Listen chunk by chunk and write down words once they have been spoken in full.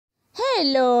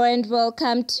Hello and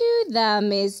welcome to the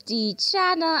Miss D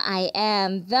channel. I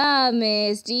am the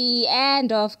Miss D,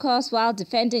 and of course, while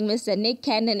defending Mr. Nick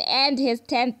Cannon and his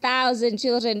 10,000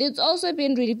 children, it's also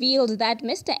been revealed that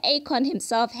Mr. Akon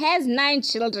himself has 9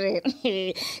 children.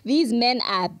 These men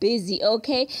are busy,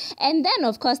 okay? And then,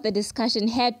 of course, the discussion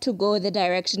had to go the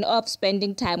direction of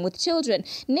spending time with children.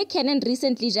 Nick Cannon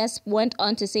recently just went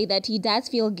on to say that he does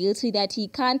feel guilty that he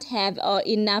can't have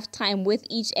enough time with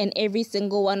each and every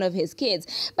single one of his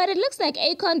kids. But it looks like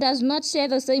Akon does not share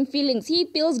the same feelings. He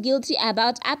feels guilty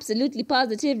about absolutely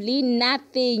positively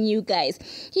nothing, you guys.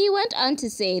 He went on to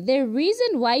say, the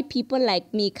reason why people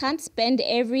like me can't spend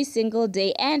every single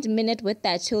day and minute with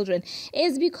their children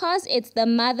is because it's the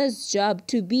mother's job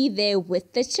to be there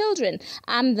with the children.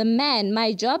 I'm the man.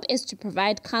 My job is to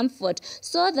provide comfort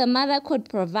so the mother could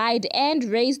provide and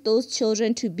raise those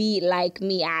children to be like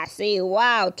me. I say,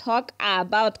 wow, talk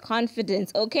about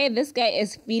confidence. Okay, this guy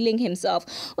is feeling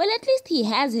himself. Well, at least he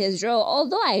has his role,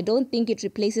 although I don't think it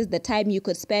replaces the time you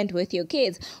could spend with your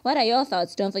kids. What are your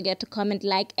thoughts? Don't forget to comment,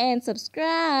 like, and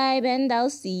subscribe, and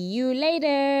I'll see you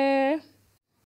later.